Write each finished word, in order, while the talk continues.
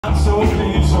so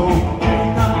clean, so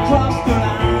clean, not cross the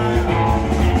line.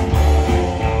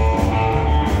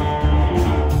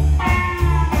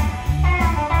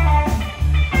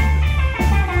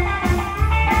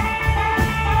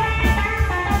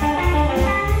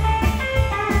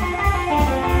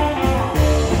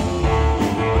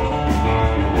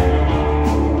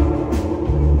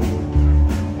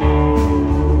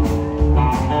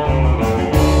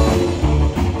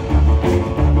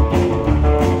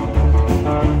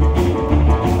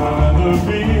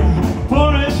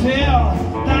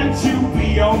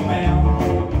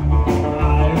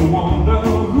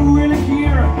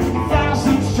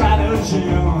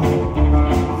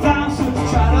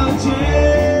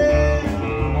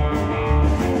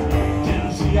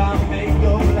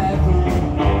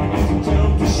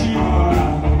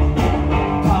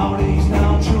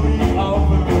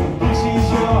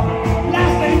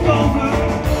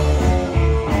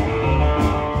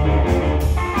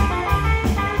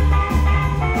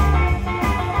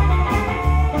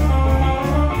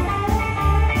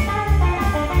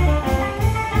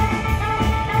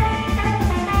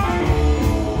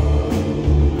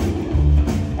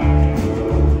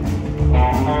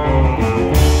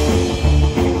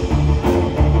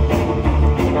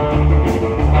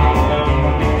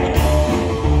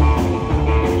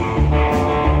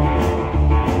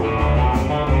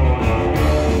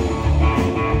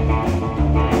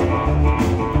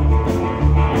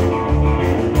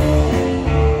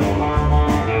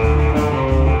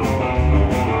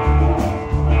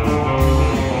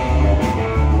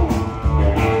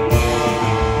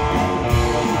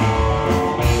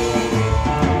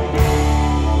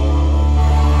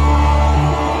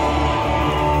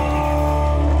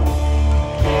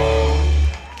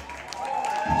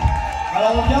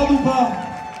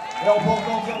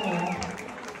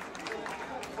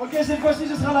 Cette fois-ci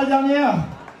ce sera la dernière.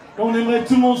 Et on aimerait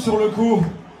tout le monde sur le coup.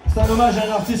 C'est un hommage à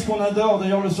un artiste qu'on adore.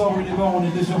 D'ailleurs le soir où il est mort on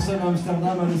était sur scène à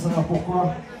Amsterdam, allez savoir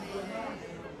pourquoi.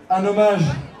 Un hommage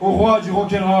au roi du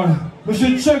rock'n'roll,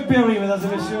 Monsieur Chuck Berry, mesdames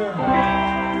et messieurs.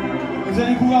 Vous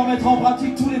allez pouvoir mettre en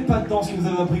pratique tous les pas de danse que vous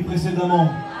avez appris précédemment.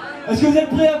 Est-ce que vous êtes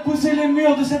prêts à pousser les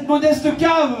murs de cette modeste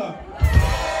cave?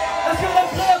 Est-ce que vous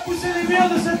êtes prêts à pousser les murs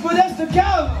de cette modeste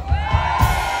cave?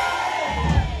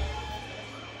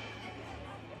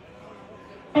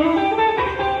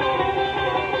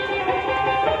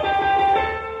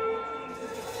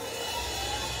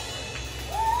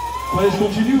 Allez, je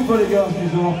continue ou pas les gars? Je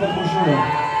vais avoir pas trop chaud là.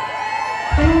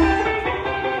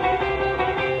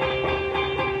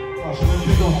 Ah, je suis même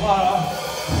plus dans... Ah là.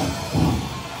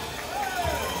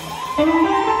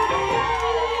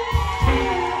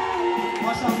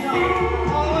 Ah, ça revient.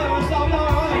 Ah ouais, ça revient,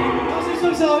 ouais. Ah, c'est sûr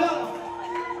que ça revient.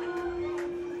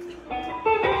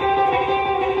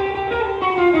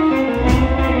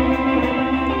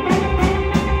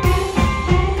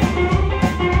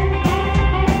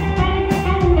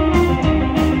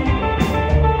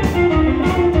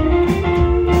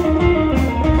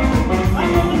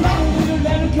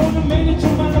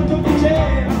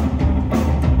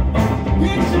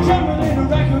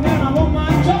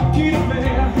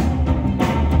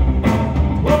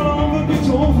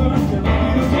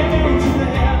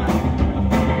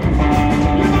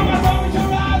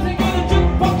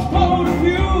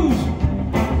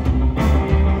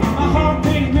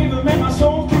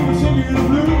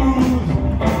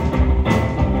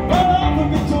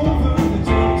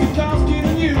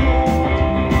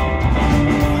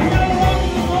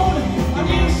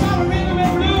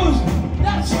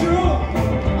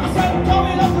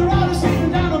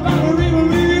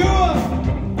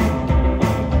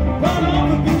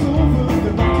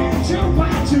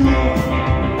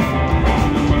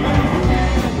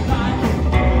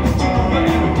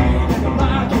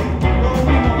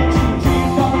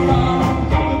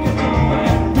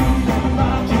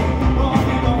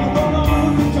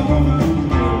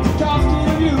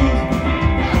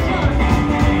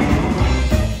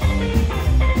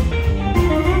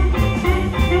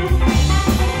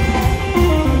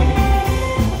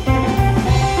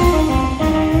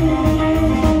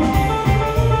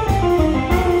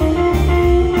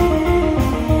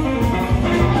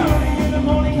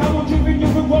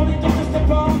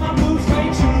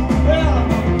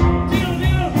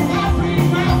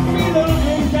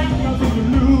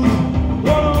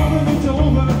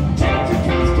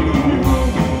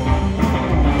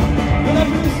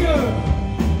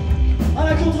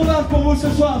 Ce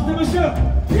soir, c'est monsieur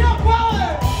Pierre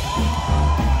Poiret.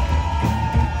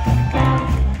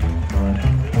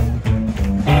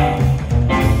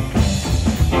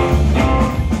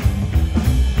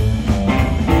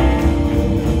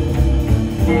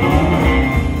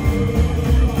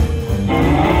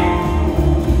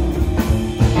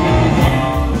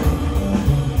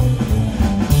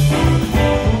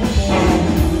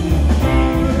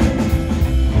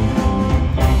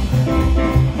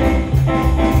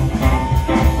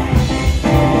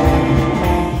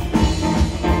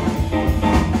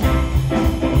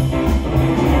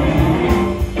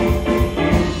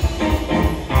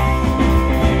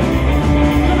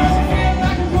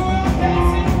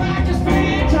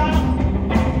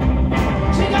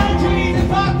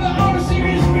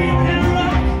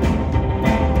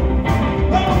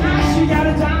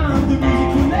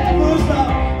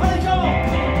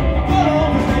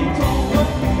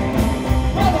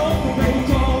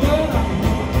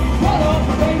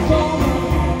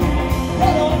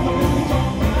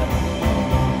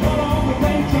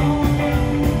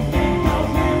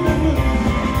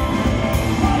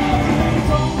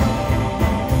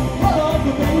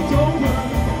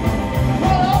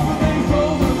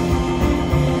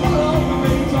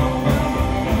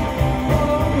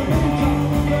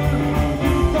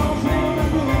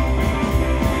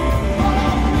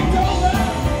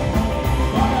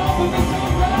 Février.